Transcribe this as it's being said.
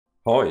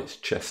Hi, it's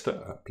Chester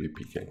at Blue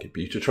Pecan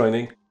Computer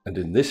Training, and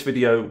in this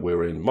video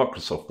we're in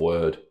Microsoft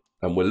Word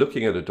and we're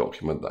looking at a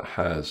document that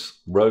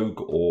has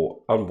rogue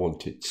or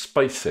unwanted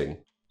spacing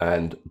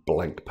and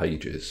blank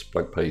pages.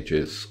 Blank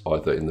pages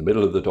either in the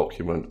middle of the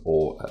document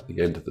or at the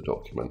end of the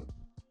document.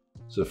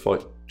 So if I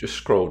just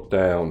scroll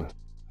down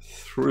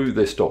through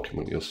this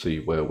document, you'll see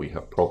where we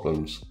have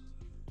problems.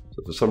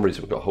 So for some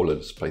reason we've got a whole load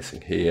of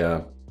spacing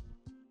here,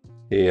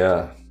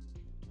 here.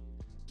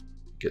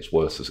 It gets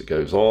worse as it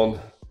goes on.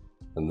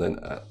 And then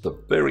at the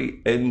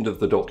very end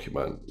of the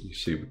document, you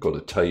see we've got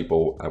a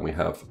table and we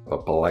have a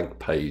blank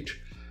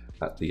page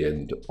at the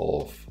end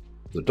of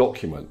the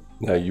document.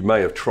 Now, you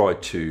may have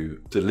tried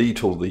to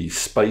delete all these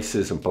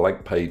spaces and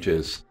blank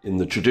pages in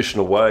the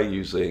traditional way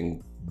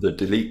using the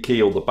delete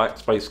key or the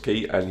backspace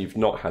key, and you've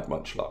not had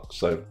much luck.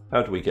 So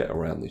how do we get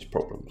around these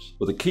problems?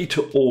 Well, the key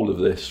to all of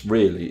this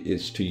really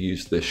is to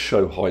use this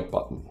show hide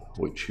button,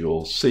 which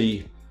you'll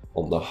see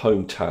on the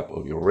home tab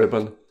of your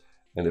ribbon.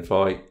 And if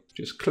I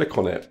just click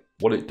on it,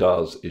 what it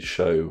does is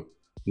show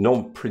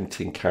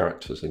non-printing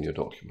characters in your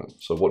document.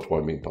 So what do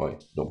I mean by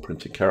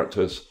non-printing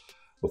characters?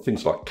 Well,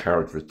 things like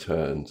carriage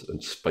returns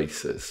and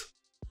spaces.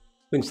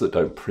 Things that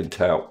don't print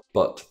out,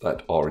 but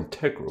that are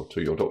integral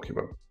to your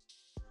document.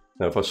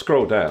 Now, if I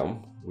scroll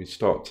down, we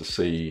start to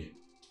see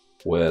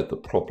where the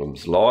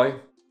problems lie.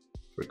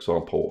 For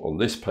example, on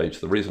this page,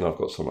 the reason I've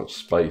got so much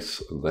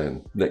space and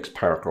then next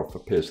paragraph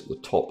appears at the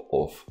top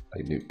of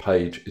a new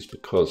page is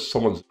because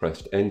someone's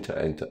pressed enter,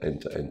 enter,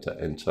 enter, enter,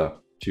 enter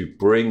to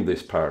bring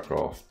this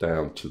paragraph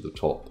down to the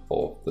top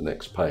of the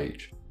next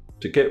page.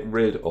 To get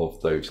rid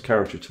of those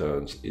carriage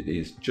returns, it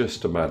is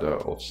just a matter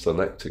of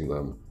selecting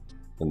them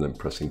and then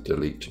pressing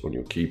delete on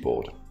your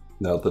keyboard.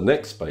 Now, the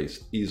next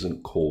space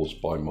isn't caused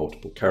by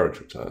multiple carriage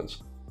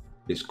returns.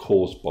 It's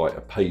caused by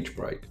a page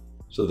break.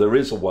 So there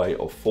is a way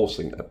of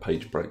forcing a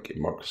page break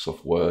in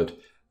Microsoft Word,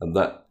 and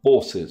that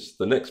forces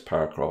the next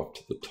paragraph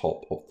to the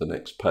top of the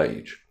next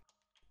page.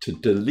 To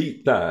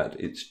delete that,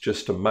 it's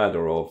just a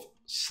matter of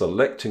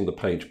selecting the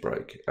page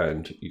break,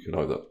 and you can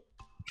either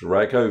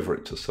drag over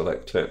it to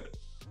select it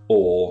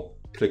or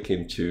click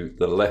into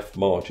the left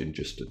margin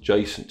just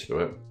adjacent to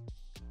it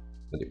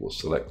and it will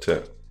select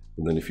it.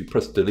 And then if you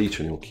press delete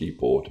on your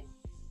keyboard,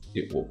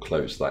 it will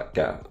close that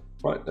gap.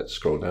 Right, let's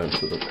scroll down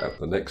to look at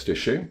the next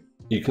issue.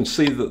 You can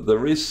see that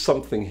there is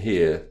something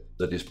here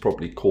that is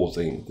probably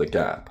causing the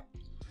gap.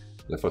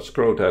 And if I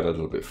scroll down a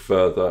little bit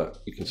further,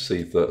 you can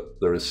see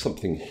that there is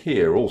something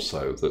here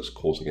also that's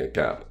causing a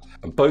gap.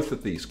 And both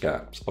of these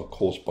gaps are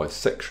caused by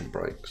section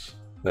breaks.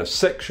 Now,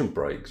 section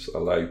breaks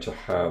allow you to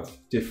have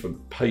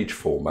different page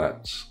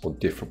formats on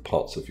different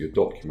parts of your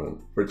document.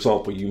 For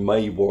example, you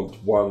may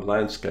want one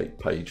landscape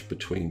page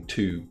between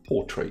two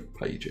portrait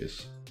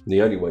pages. And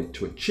the only way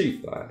to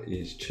achieve that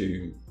is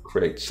to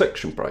create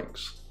section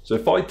breaks. So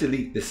if I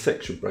delete this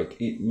section break,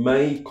 it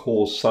may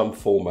cause some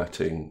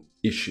formatting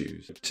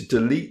issues. To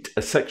delete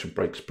a section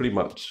break is pretty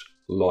much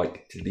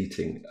like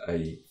deleting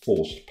a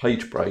forced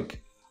page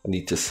break. I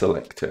need to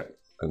select it.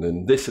 And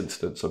in this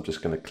instance, I'm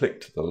just going to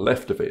click to the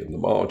left of it in the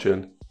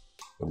margin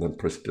and then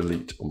press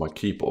delete on my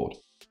keyboard.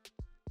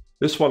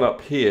 This one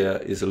up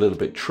here is a little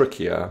bit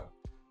trickier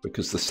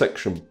because the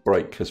section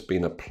break has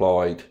been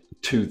applied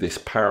to this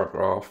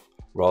paragraph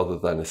rather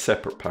than a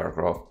separate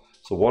paragraph.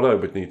 So what I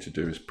would need to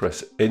do is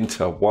press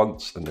enter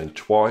once and then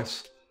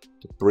twice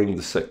to bring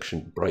the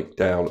section break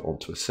down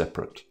onto a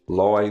separate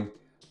line.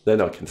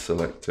 Then I can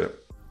select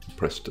it and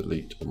press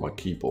delete on my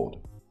keyboard.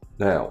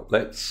 Now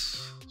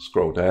let's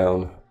scroll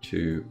down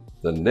to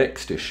the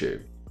next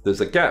issue.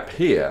 There's a gap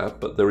here,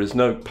 but there is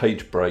no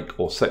page break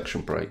or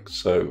section break.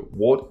 So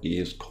what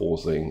is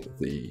causing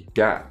the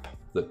gap?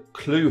 The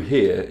clue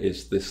here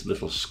is this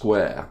little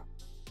square.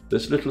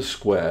 This little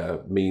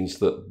square means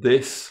that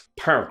this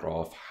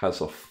paragraph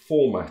has a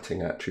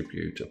formatting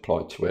attribute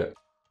applied to it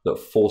that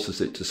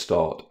forces it to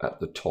start at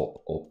the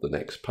top of the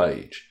next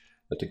page.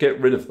 Now, to get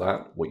rid of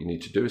that, what you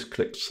need to do is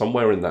click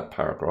somewhere in that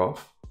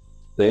paragraph.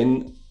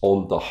 Then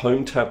on the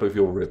home tab of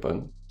your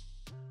ribbon,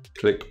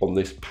 click on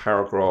this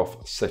paragraph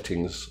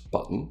settings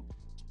button.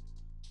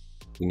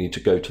 You need to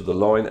go to the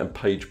line and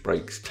page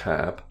breaks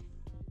tab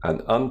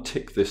and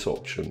untick this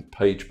option,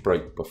 page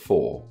break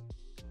before.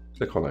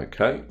 Click on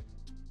OK.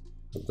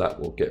 And that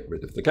will get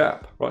rid of the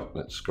gap. Right,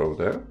 let's scroll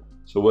down.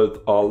 So with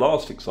our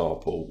last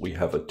example, we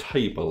have a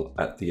table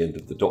at the end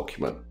of the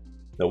document.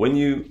 Now, when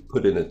you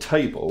put in a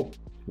table,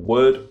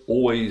 Word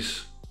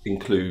always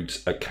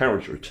includes a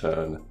carriage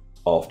return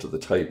after the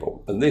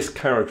table. And this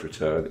carriage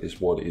return is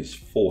what is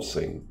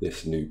forcing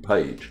this new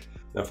page.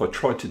 Now, if I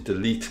try to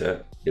delete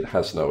it, it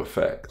has no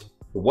effect.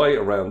 The way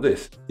around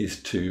this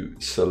is to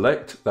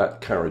select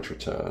that carriage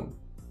return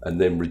and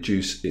then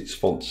reduce its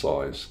font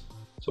size.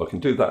 So I can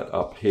do that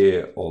up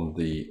here on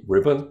the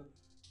ribbon.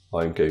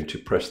 I'm going to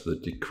press the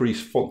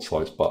decrease font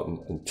size button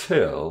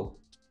until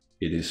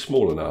it is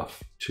small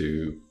enough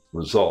to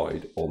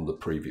reside on the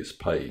previous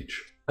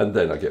page. And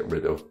then I get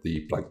rid of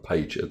the blank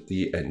page at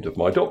the end of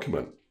my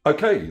document.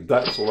 Okay,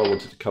 that's all I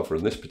wanted to cover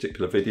in this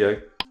particular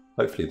video.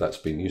 Hopefully that's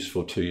been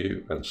useful to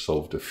you and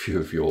solved a few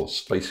of your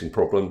spacing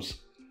problems.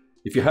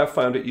 If you have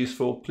found it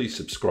useful, please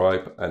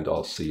subscribe and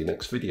I'll see you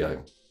next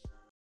video.